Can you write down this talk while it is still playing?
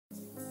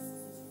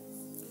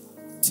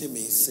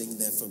Timmy sing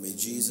that for me.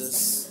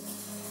 Jesus.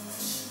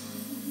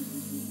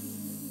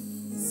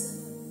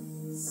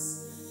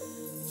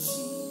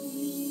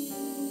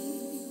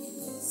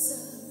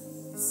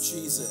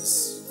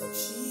 Jesus.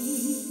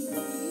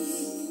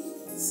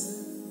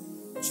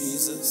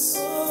 Jesus.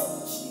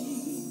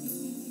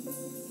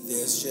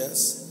 There's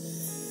just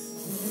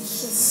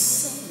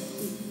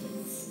something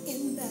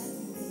in that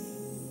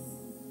name.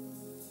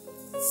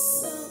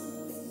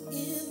 Something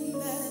in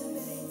that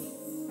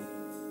name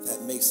that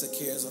makes the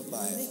cares of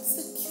life. Makes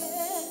the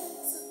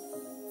cares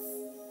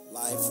of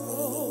life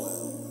roll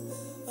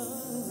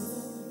away.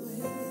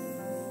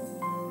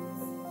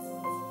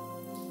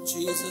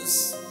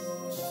 Jesus.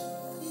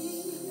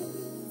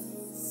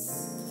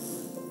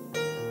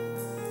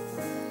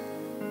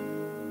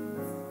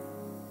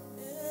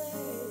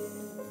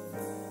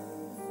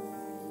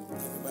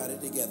 Everybody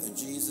together.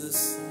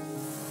 Jesus.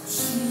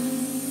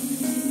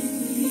 Jesus.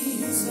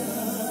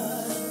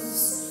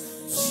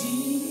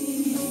 Jesus.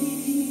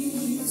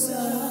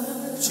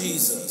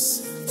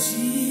 Jesus.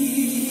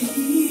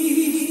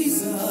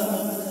 Jesus.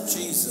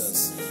 Jesus.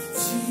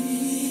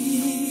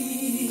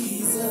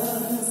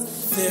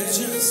 Jesus. There's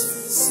just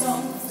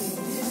something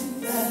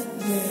in that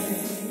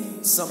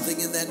name. Something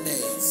in that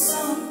name.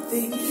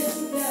 Something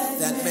in that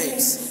name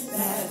makes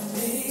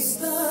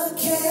the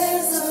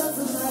cares of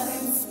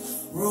life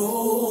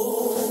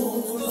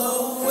roll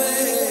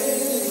away.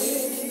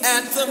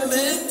 At the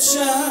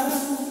mention,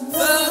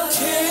 the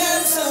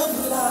cares of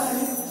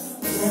life.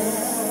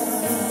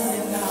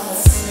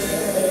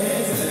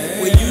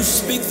 When you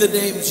speak the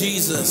name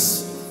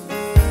Jesus,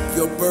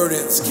 your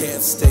burdens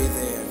can't stay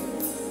there.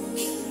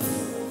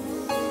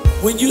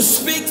 When you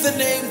speak the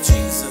name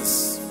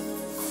Jesus,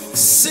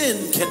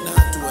 sin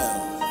cannot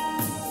dwell.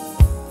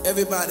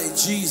 Everybody,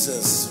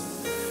 Jesus.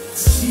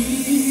 Jesus.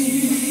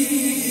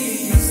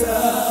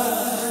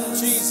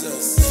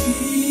 Jesus. Jesus.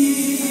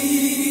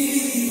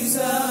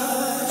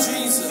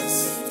 Jesus.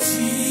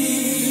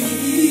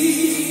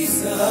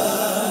 Jesus.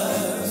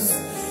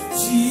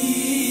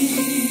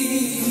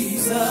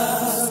 Jesus.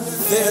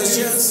 There's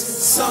just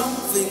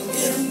something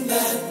in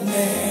that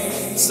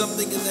name.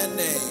 Something in that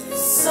name.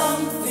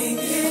 Something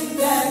in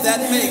that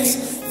name makes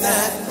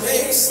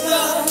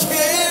the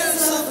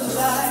cares of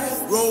life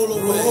roll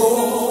away.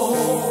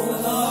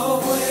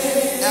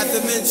 At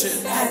the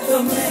mention,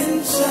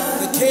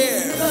 the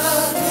cares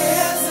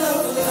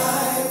of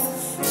life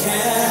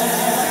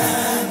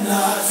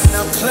cannot.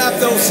 Now clap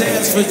those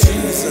hands for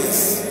Jesus.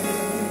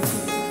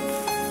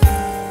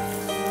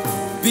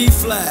 B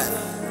flat.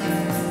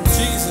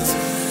 Jesus.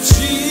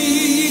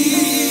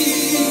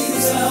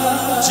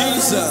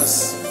 Jesus.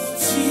 Jesus.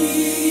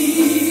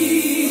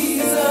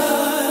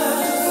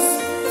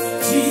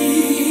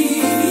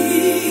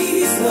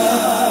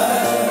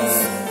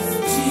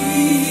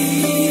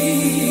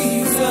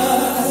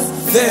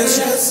 There's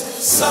just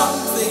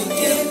something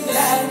in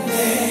that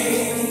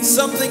name.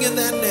 Something in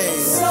that name.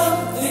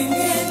 Something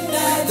in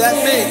that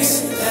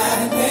makes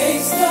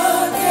the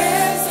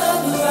cares of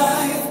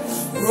life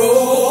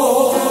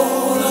roll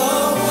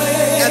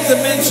away. At the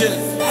mention,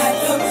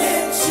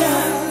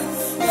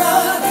 the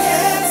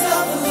cares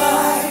of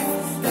life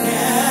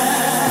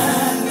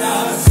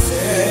cannot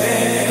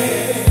stay.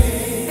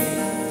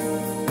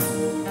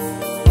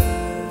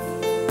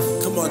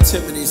 Come on,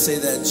 Tiffany, say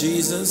that.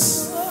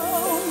 Jesus.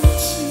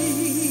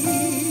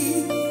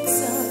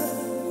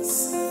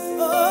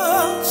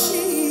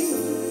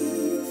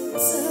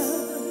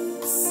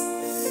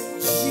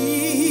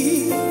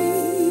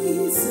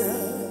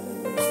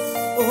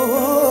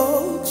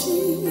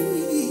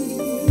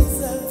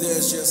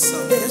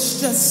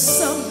 There's just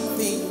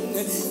something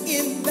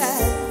in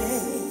that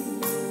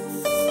name.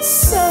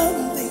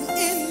 Something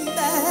in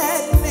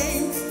that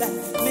name that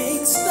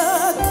makes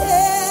the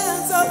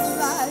cares of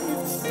life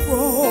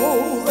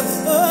roll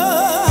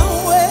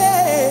away.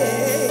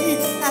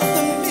 At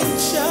the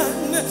mention,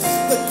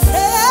 the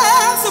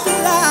cares of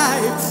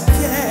life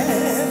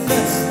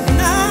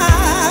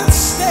cannot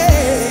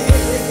stay.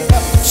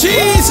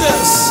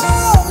 Jesus.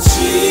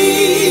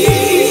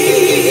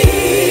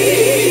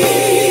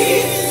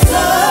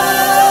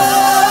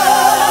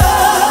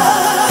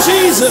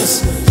 Jesus.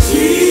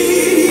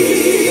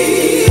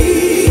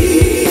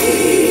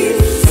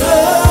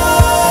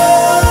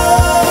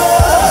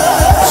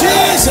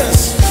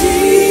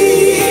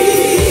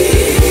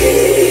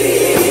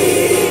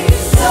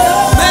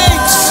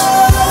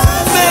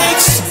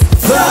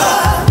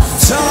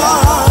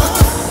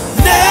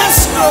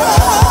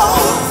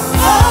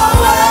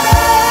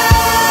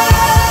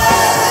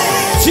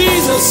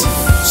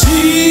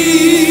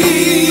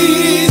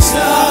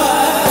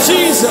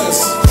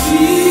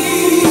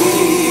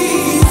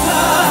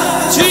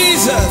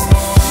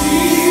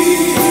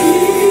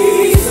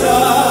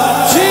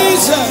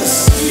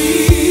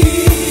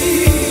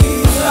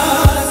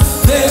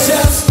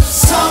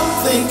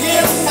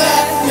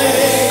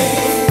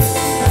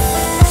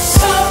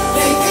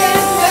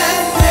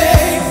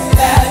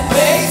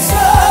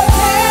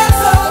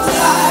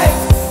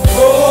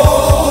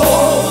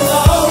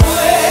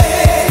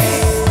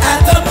 At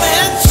the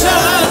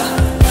mention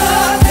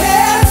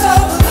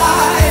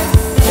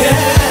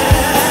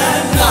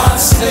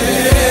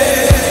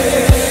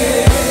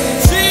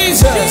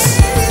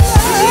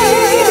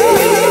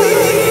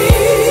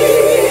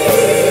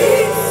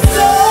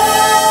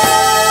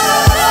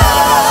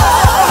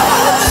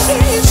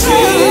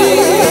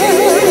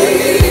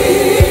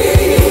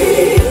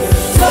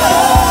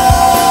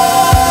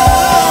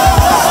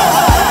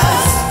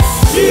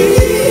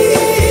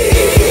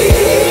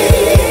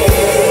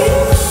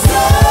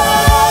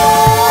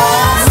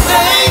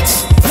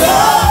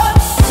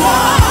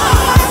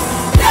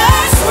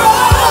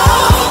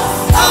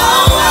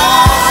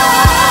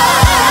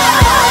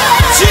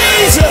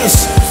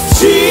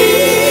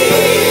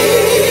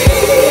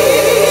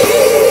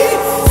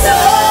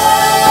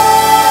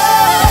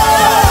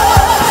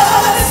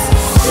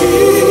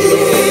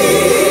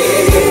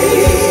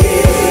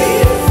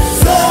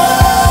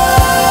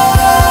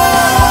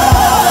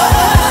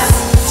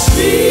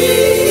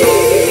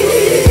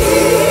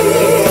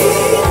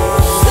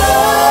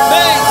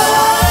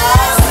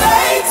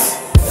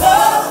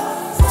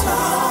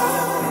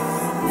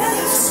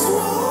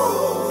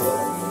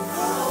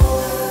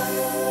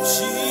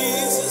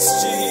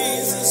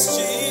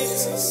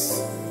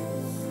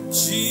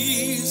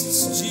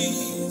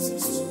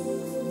Jesus.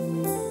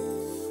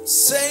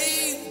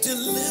 Save,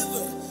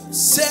 deliver,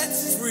 set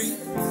free.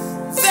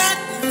 That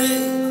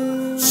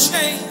name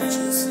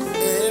changes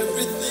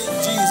everything.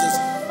 Jesus.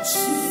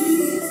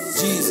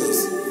 Jesus.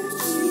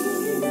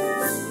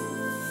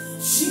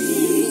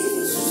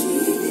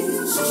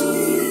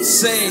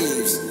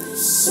 Saves,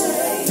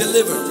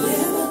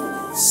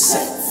 delivered,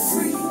 set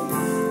free.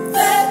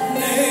 That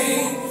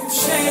name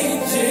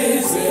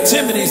changes.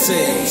 Timothy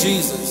said,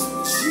 Jesus.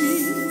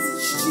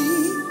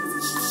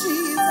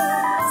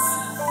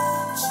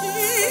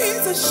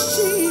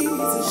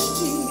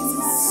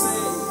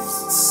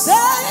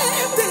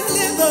 Save,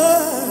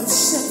 deliver,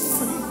 set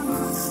free.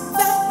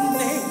 That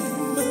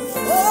name,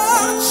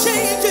 oh,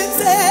 changes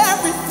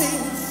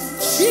everything.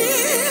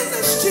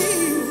 Jesus,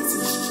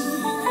 Jesus,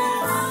 Jesus.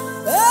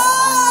 Oh,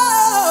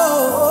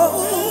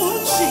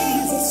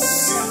 Jesus.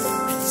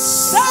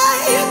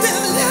 Save,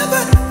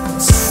 deliver,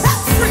 set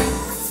free.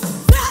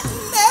 That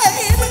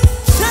name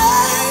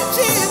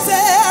changes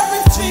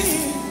everything.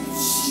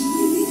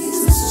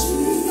 Jesus,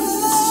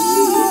 Jesus.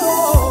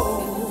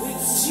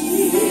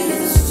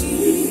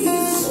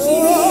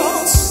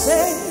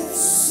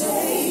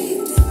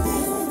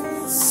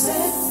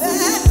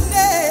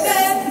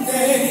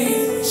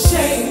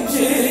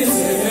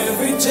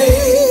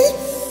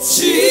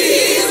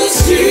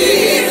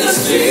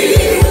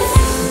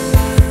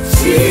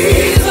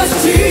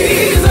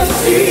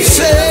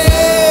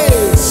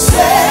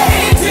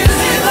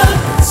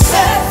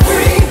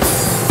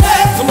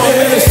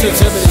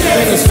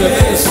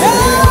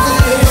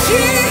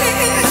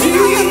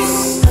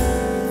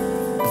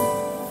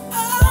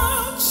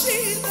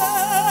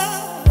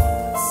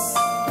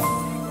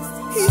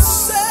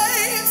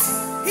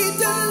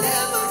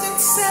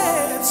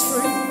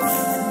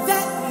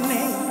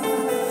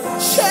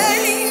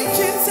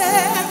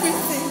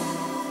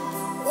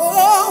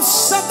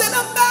 Something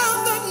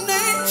about the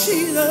name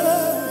Jesus.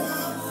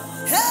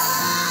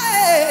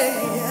 Hey,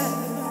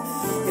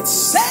 it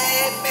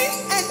saved me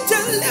and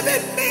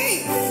delivered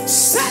me,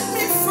 set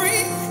me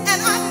free,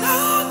 and I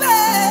know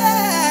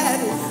that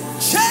it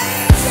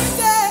changes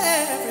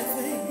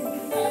everything.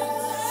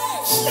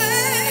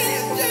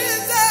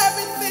 Changes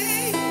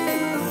everything.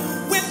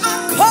 When I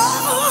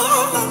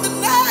call on the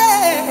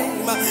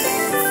name,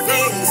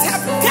 things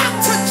have got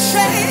to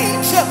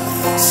change.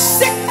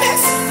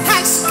 Sickness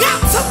has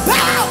got to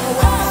bow.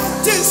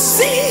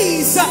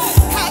 Disease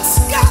has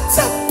got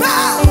to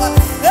bow.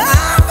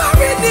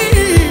 Every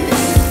knee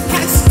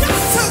has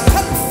got to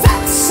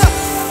confess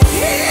He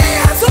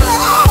is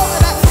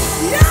Lord.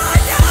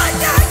 Yeah,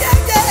 yeah, yeah, yeah,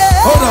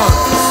 yeah. Hold on.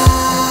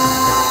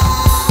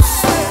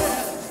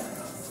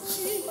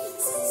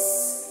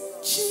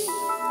 Jesus.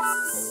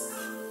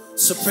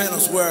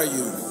 Sopranos, where are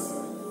you?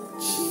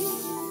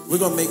 We're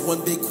going to make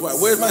one big choir.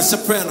 Where's my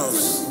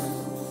sopranos?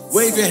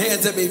 Wave your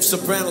hands at me,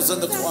 sopranos in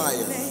the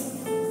choir.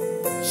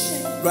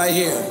 Right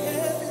here.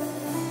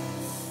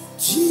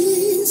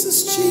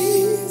 Jesus,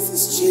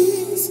 Jesus,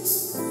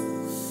 Jesus.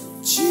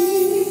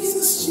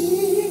 Jesus,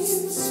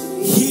 Jesus.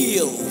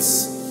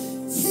 Heals.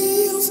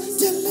 Heals,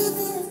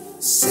 deliver,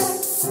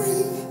 set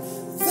free.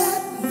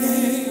 That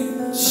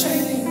name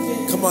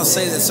changes. Come on,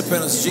 say that,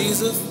 sopranos.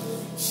 Jesus.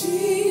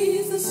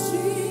 Jesus,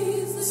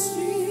 Jesus,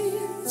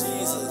 Jesus.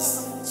 Jesus.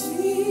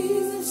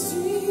 Jesus,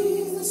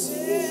 Jesus.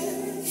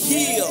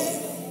 Heal.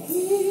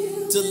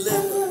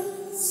 Deliver.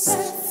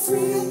 Set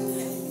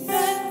free.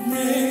 That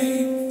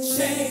name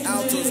changes.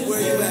 Altos,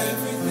 where you at?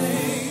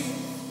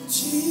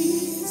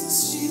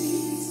 Jesus,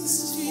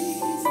 Jesus,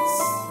 Jesus.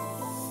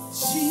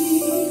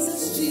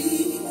 Jesus,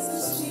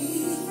 Jesus,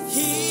 Jesus.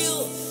 Heal,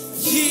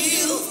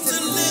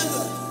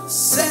 deliver,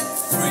 set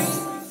free.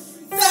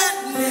 That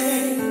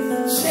name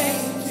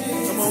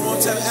changes. Come on, one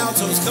time,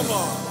 altos, come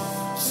on.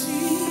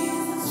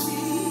 Jesus,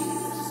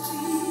 Jesus,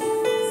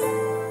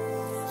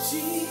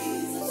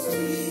 Jesus,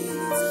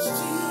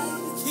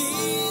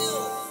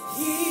 Jesus.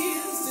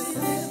 Heals,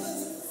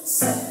 delivers,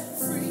 set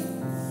free.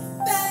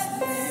 That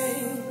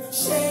name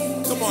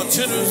changes. Come on,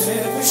 tenors.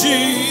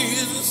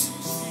 Jesus.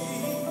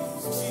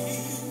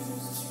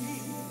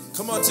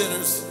 Come on,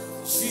 tenors.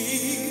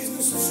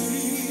 Jesus,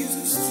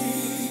 Jesus,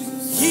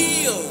 Jesus.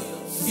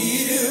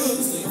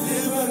 Heals,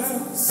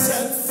 deliver,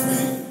 set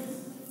free.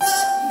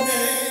 That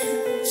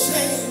name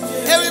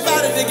changes.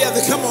 Everybody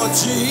together, come on,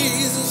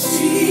 Jesus.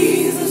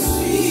 Jesus,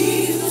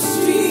 Jesus,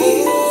 Jesus.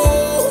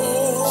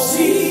 Oh.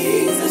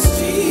 Jesus,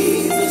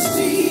 Jesus,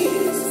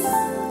 Jesus.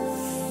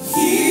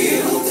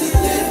 Heal,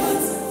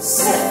 deliver,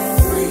 set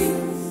free.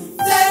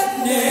 That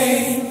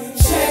name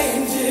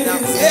changes. Now,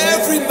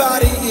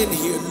 everybody in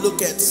here,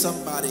 look at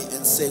somebody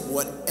and say,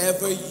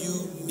 whatever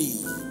you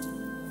need,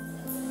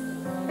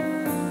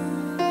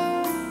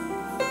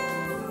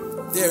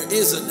 there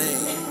is a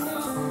name.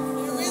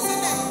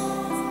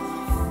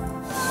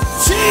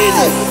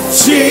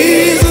 Jesus,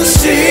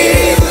 Jesus,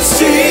 Jesus,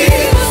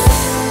 Jesus.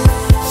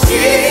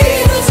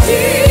 Jesus,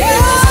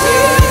 Jesus,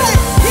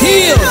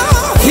 Heal,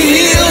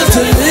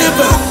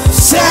 deliver,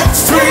 set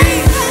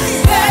free.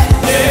 that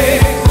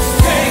name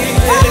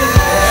changes.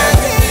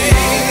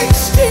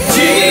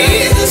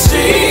 Jesus,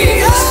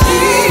 Jesus,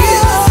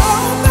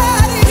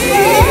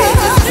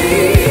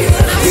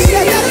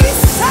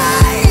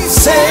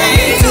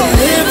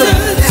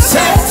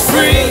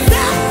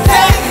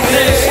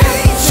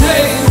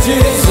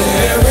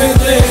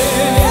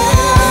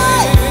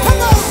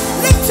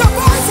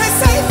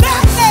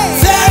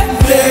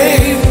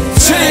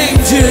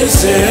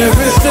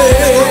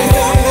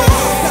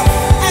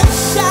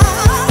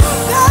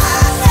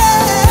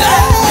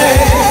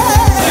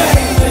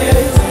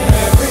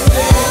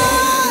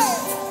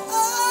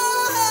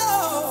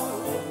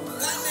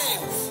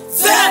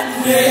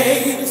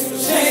 name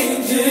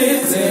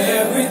changes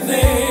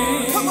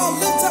everything. Come on,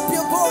 lift up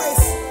your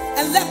voice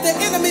and let the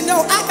enemy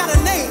know I got a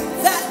name.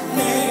 That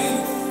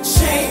name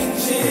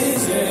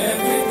changes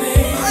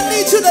everything. I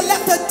need you to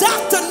let the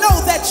doctor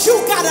know that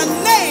you got a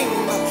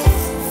name.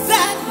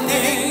 That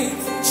name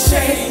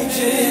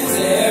changes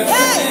everything.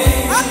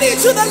 Hey, I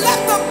need you to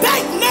let the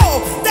bank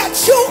know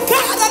that you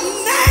got a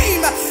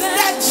name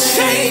that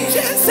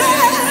changes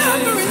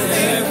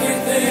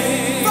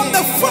everything. From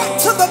the front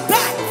to the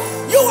back,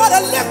 you ought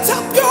to lift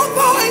up your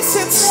voice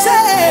and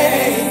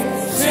say,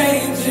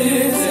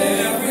 changes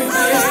everything.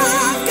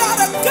 I've got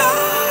a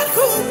God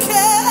who cares.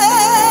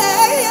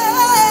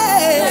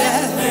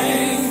 That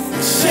name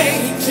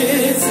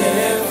changes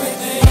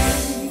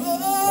everything.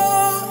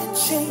 Oh, it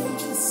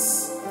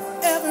changes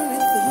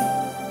everything.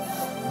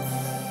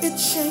 It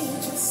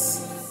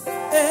changes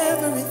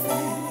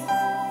everything.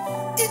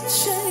 It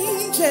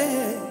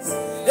changes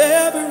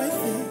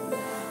everything.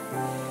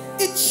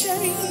 It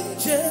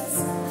changes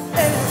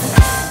everything.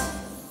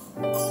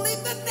 Only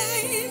the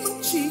name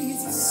of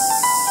Jesus.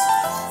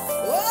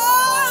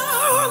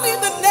 Oh, only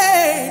the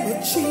name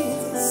of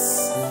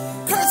Jesus.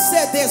 Carr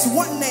said there's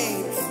one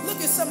name.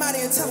 Look at somebody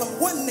and tell them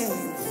one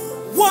name.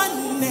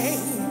 One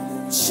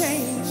name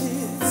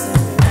changes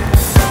everything.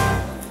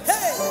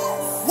 Hey,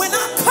 when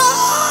I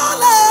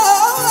call on,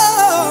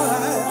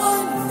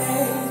 one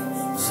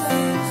name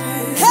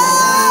changes.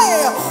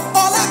 Hey,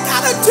 all I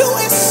gotta do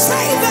is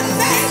say the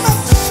name of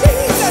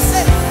Jesus.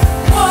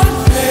 One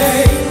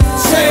name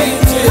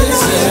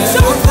changes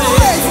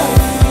everything.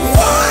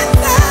 One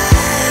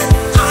name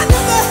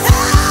under the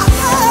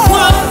heaven.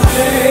 One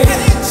name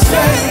and it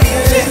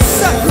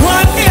changes.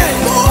 One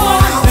name.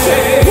 One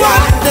name.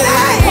 One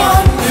name.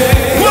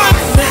 One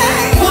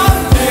name. One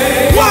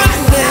name. One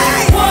name. One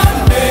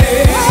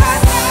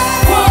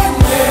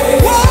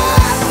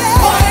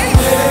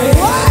name. One name. One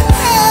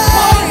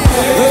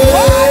name. One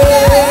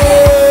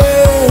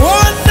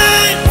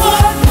name.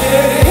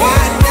 One name.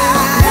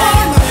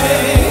 One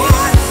name.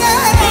 One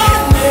name.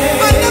 One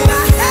name. Under the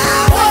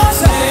heavens.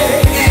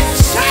 It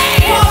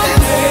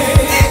changes.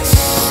 It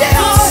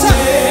shifts.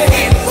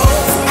 It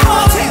moves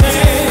mountains.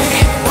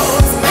 It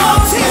moves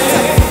mountains.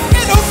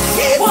 It'll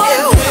keep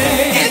you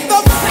in the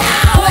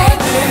valley.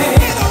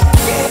 It'll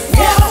keep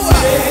you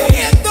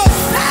in the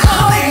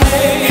valley.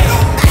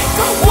 It'll make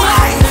a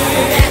way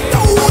in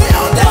the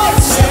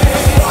wilderness.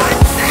 One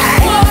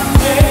name.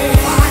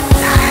 One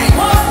name.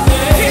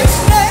 His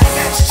name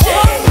is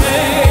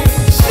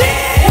Jesus.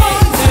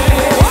 Jesus.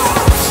 Oh,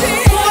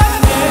 Jesus.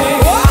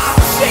 Oh,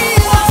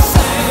 Jesus.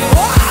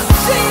 Oh,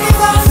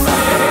 Jesus.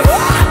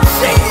 Oh,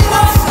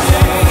 Jesus.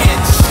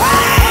 It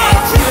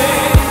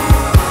changes.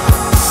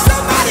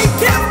 Somebody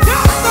give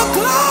God the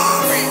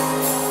glory.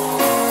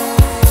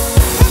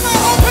 Come on,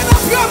 open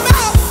up your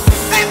mouth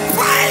and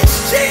praise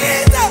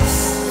Jesus.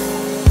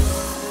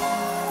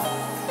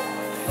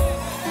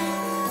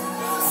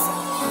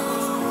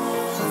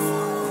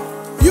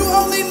 You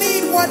only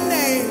need one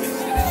name.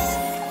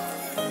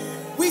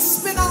 We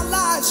spend our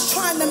lives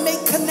trying to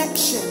make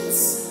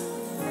connections.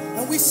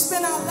 And we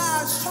spend our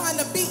lives trying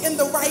to be in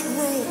the right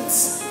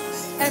rooms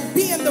and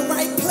be in the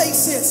right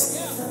places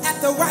at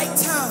the right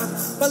time.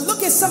 But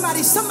look at somebody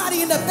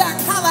in the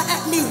back, holler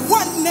at me.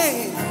 One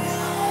name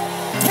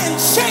can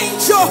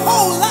change your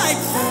whole life.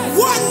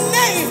 One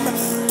name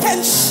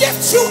can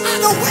shift you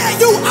out of where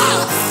you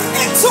are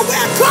into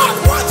where God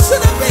wants you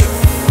to be.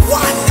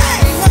 One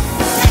name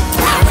can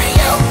carry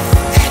you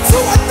into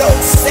a new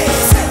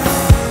season.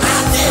 I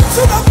need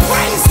you to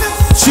praise him.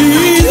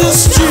 Jesus,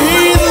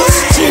 Jesus,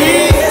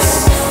 Jesus.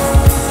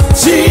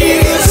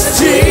 Jesus,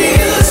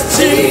 Jesus,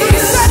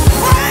 Jesus.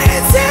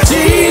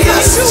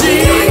 Jesus,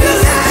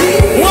 Jesus.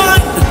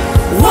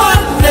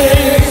 One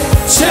name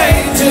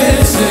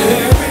changes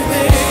everything.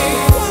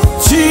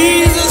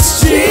 Jesus,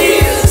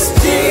 Jesus,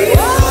 Jesus.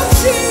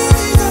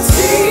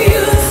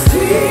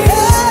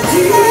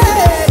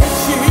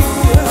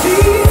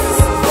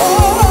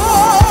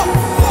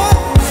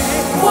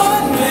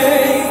 One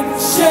name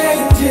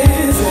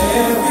changes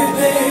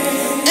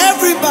everything.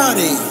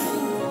 Everybody,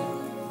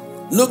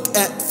 look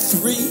at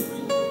 3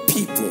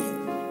 people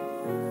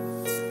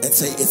and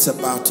say, it's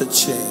about to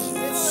change.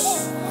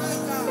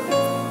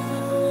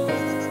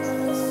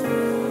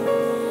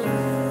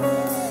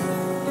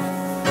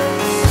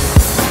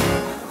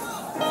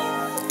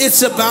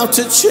 It's about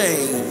to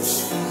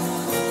change.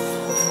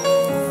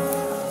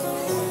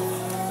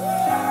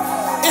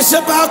 It's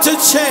about to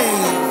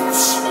change.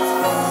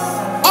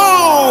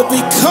 All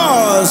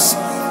because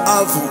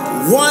of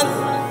one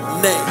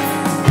name.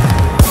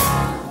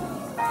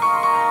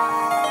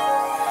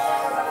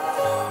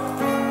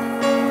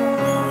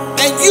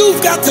 And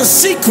you've got the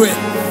secret.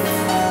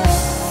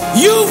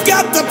 You've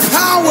got the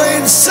power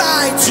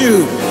inside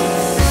you.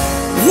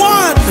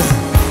 1,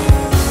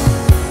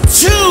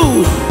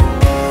 2.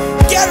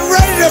 Get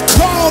ready to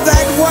call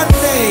that one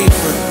name.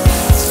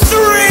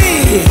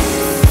 3.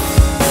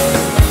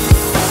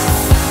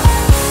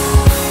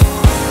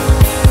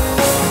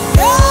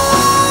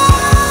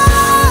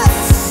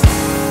 Yes!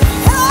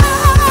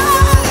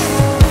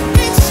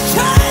 Hey! It's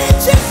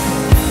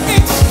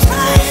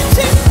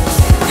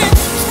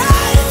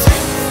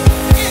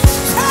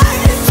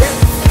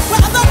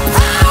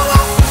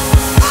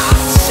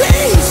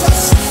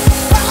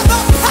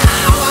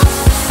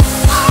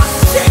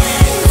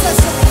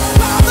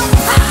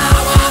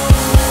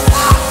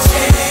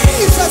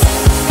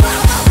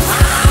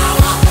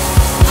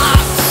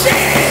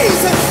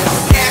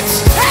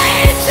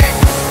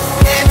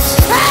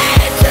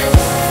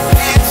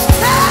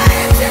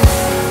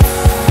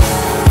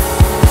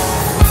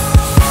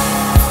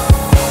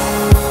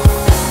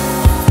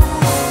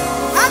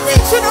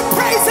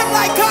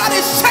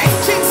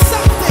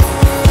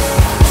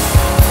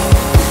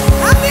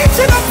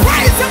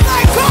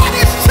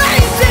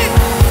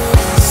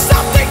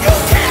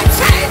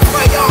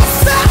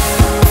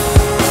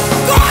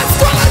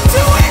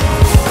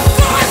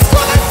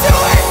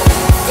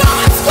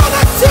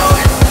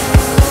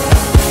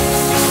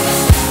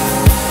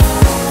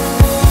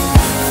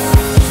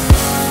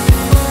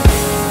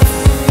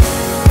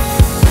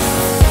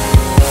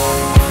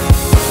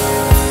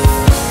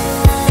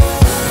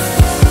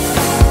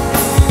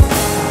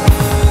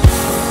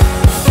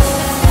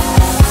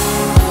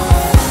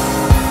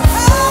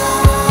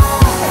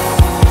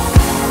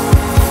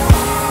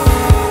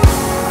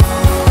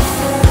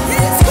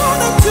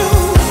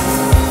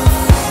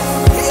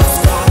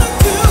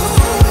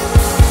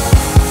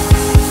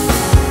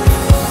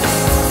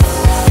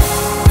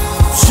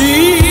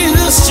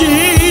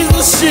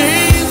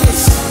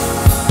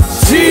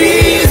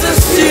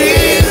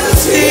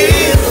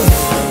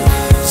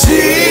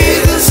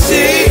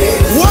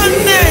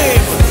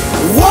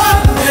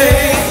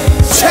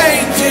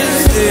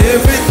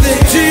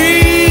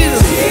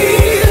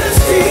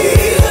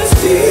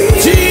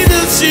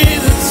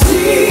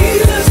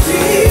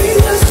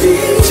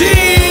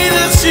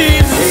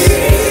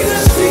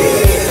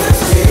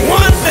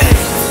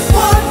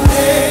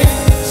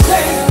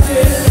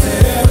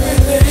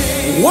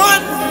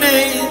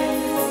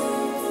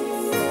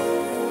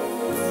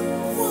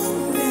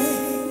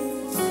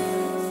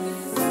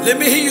Let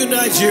me hear you,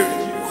 Nigeria.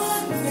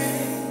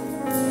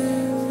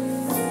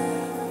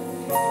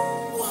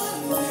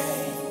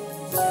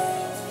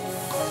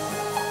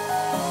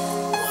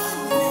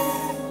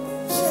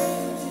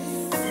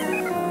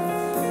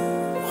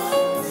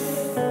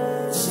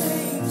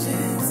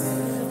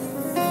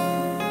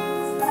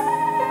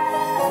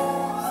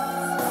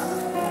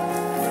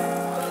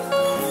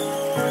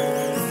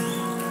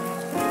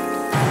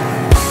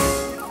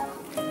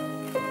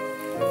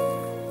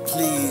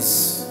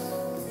 Please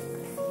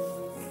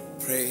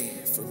pray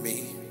for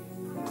me.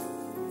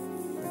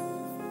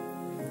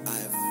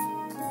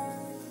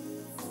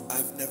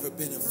 I've never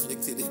been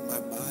afflicted in my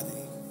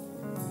body.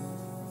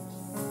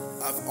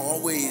 I've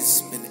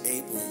always been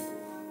able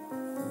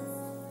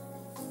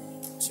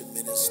to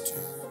minister.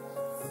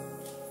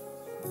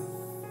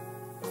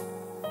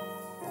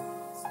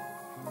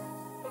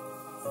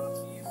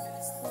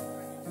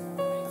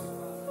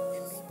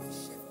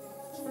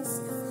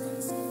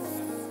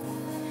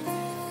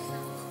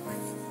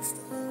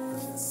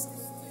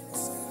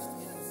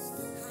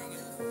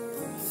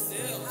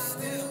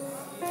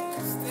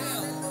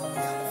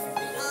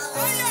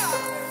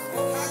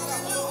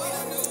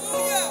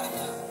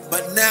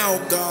 But now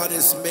God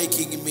is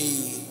making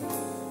me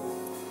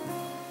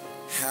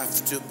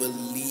have to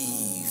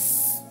believe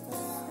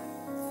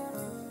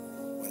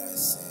what I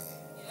say.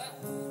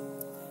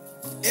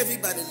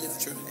 Everybody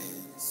lift your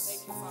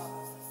hands.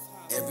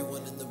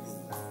 Everyone in the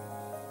room.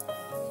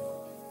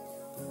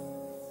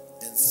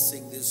 And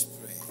sing this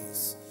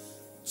praise.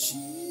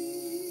 Jesus.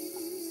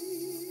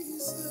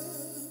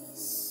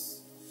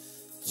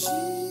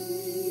 Jesus.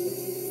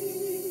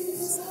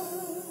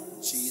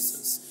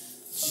 Jesus.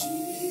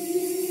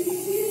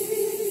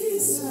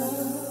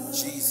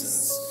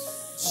 Jesus.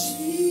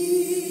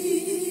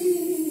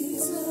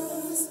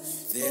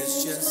 Jesus. There's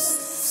just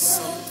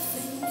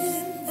something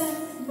in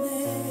that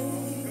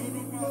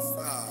name.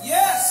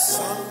 Yes.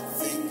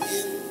 Something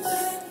in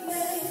that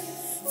name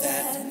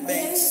that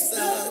makes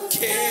the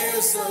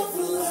cares of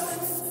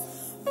life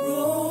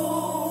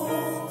roll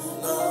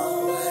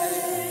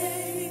away.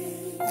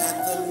 At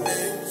the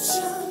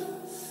mention,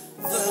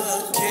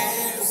 the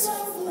cares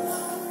of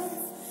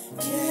life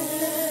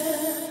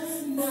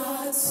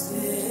cannot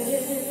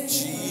stay.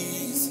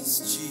 Jesus,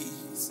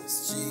 Jesus,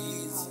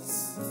 Jesus.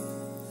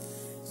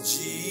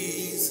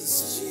 Jesus,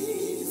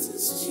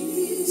 Jesus,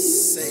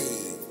 Jesus.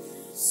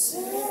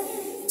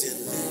 Save,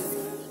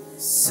 deliver,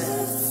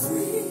 set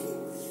free.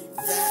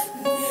 That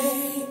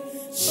name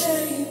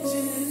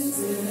changes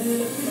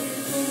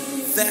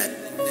everything. That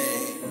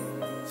name,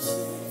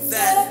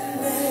 that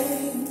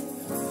name,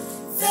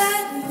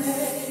 that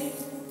name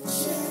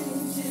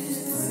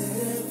changes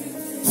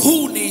everything. Who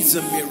needs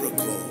a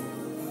miracle?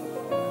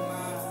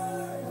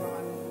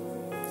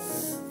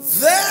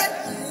 That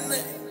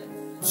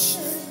name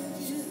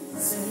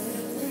changes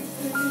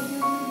everything.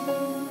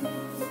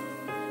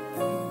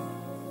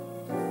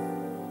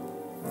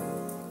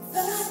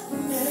 That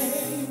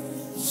name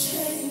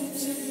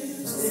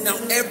changes everything. Now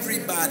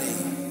everybody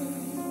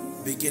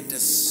begin to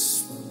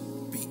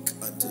speak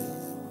unto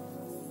him.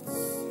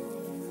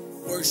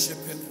 Worship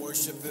him,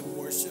 worship him,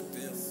 worship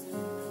him.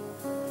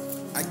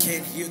 I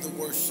can't hear the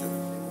worship.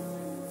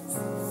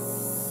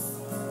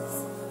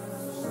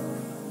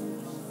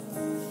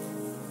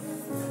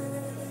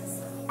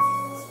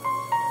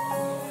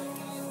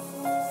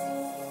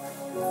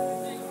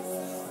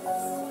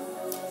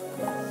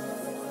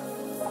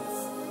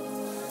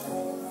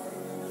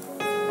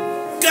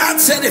 God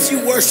said if you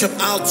worship,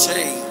 I'll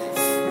change.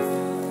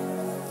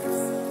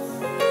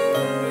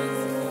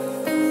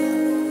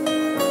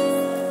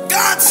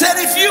 God said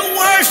if you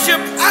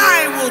worship,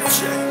 I will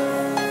change.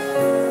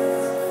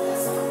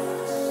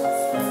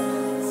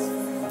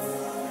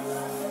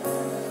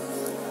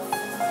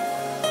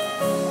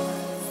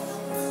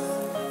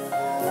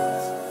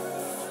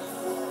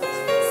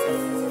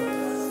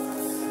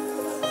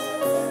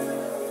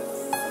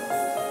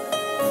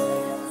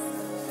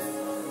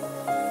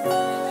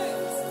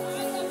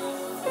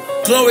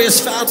 Glorious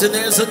fountain,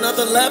 there's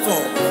another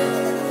level.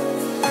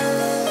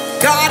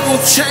 God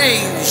will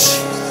change,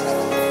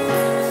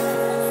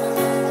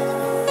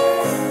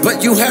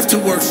 but you have to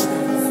worship.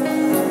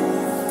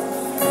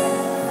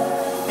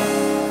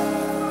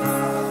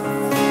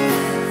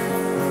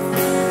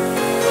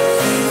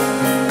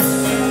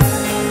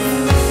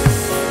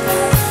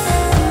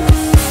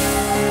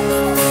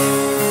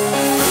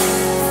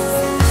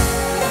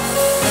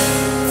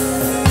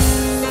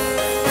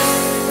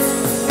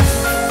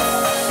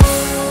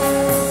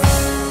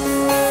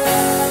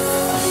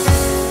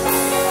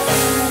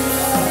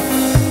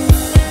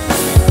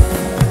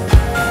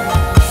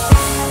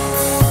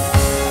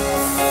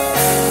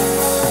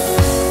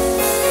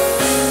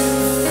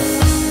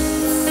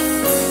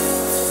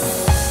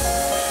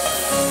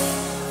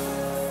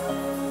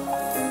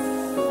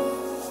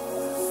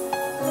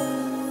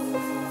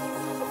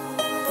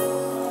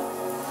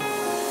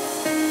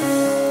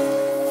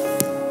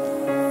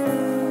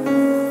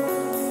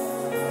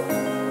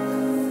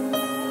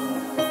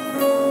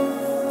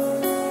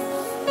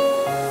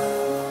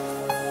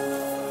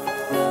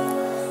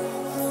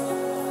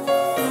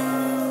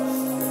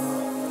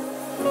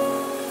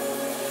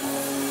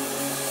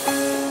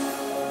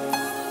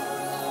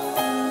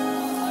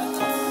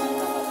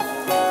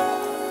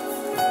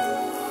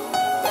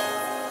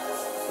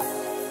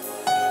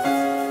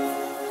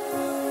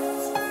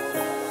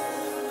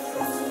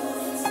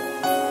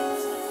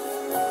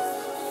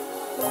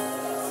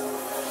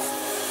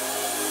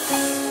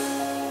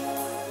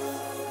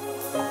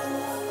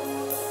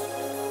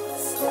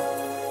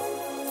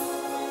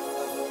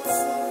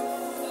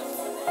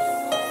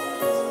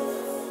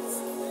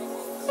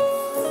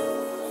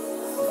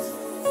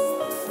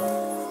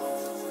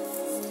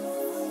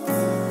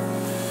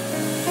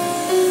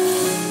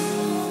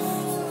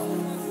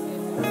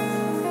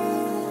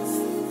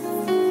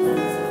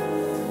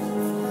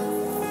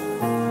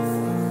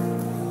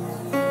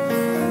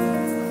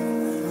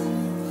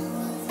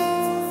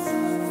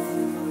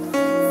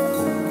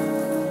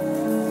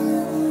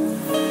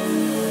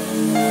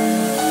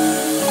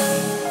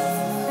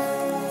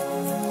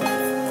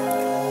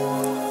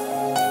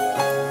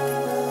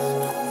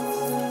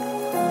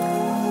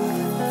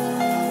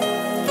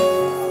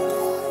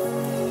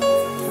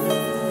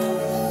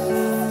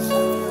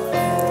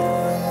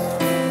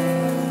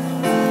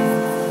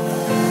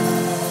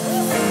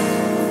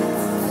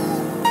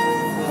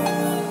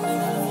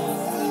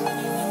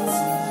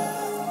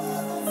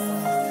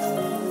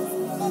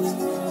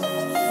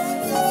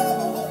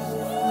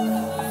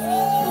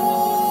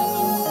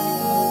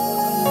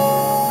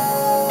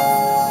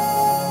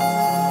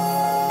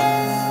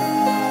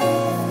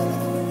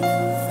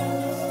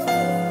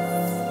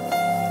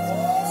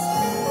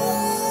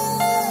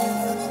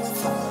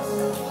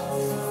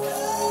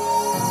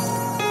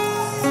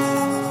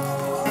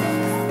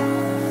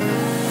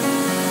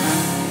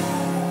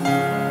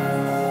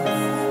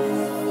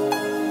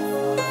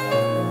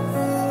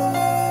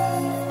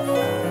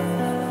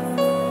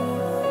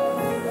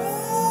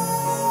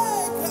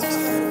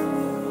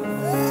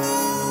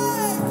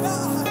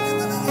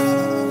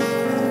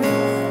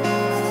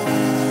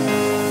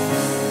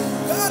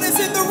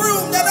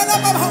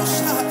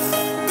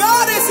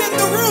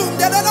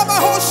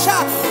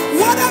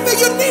 Whatever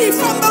you need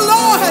from the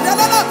Lord,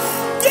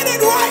 get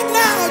it right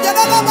now.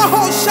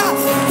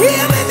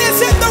 Healing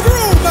is in the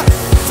room.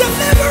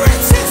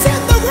 Deliverance is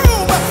in the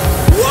room.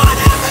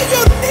 Whatever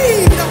you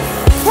need,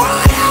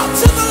 cry out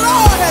to the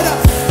Lord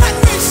and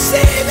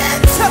receive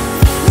it.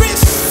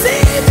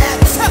 Receive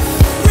it.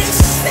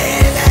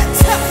 Receive it.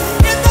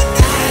 In the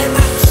name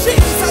of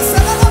Jesus.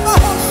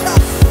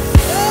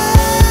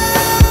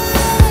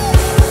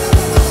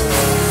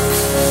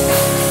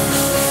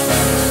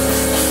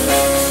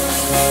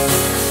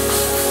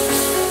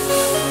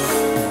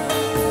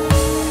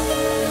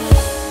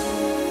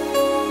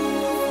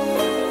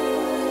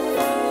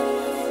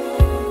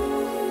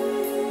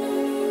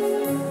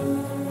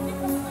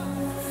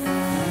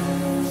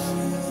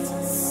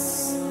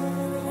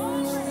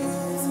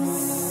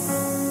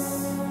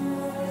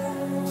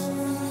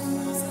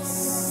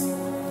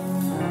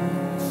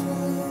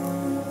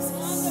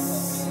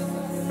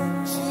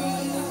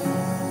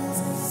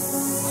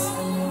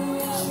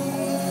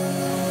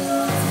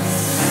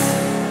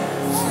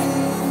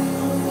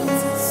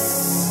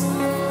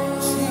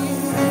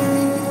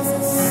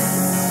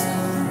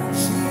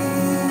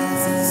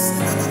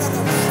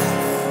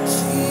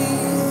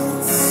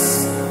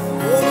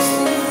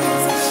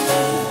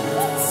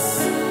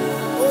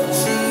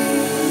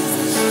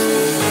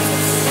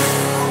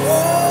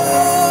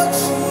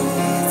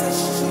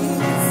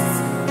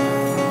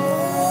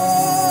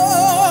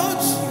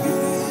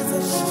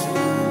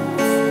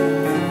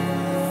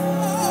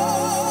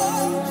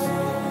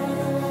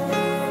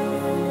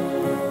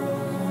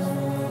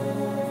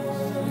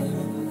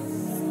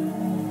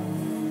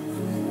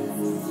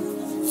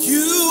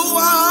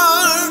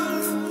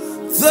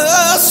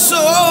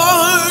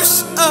 Source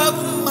of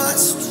my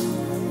strength,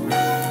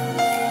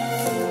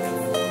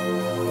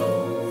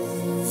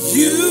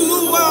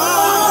 you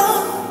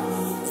are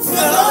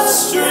the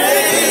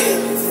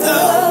strength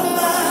of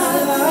my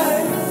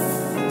life.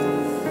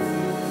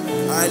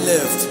 I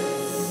lift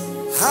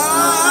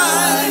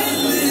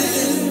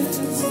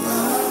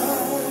my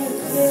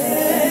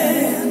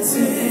hands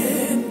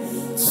in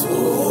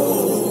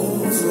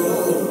total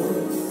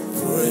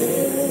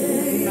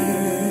praise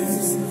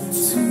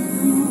to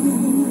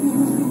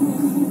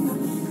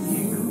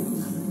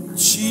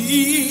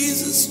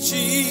Jesus,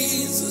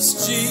 Jesus,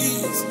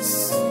 Jesus,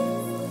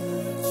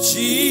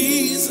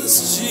 Jesus,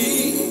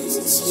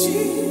 Jesus,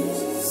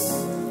 Jesus,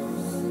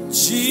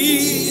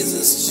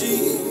 Jesus,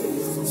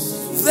 Jesus.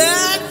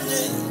 That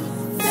name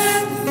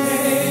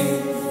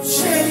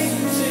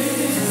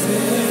changes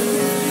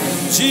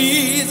everything.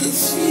 Jesus,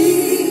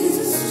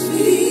 Jesus,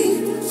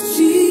 Jesus,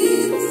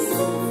 Jesus,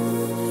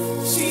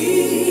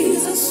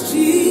 Jesus,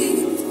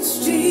 Jesus,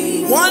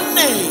 Jesus.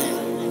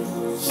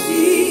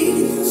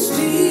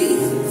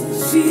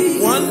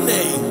 One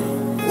name.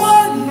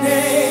 One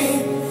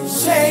name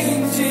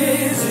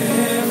changes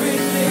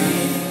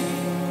everything.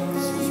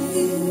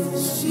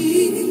 Jesus,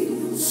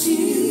 Jesus,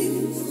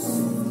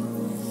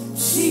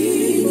 Jesus,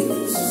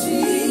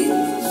 Jesus,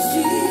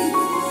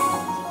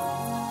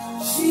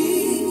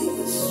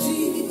 Jesus,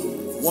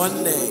 Jesus. One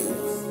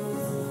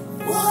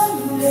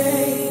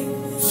name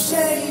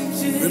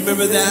changes.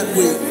 Remember that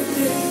week.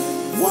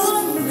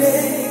 One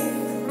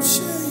name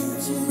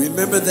changes.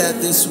 Remember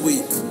that this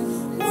week.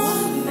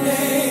 One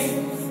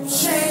name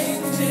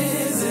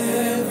changes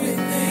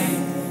everything.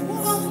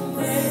 One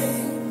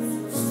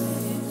name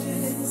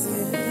changes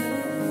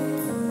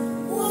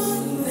everything.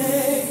 One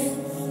name.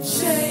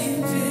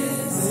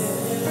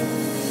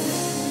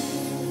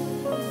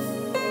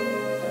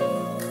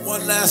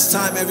 One last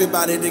time,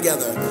 everybody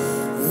together.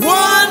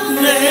 One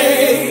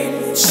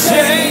name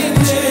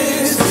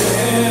changes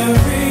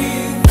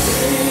everything.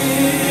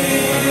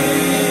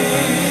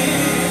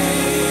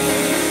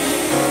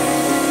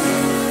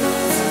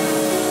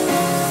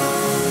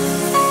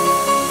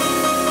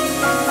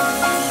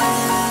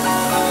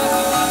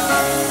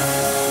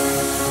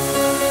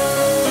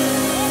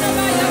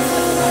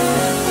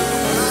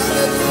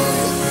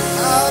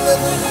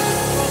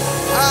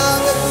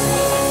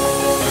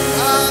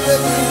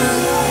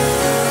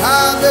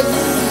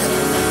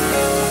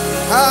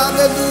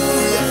 Hallelujah.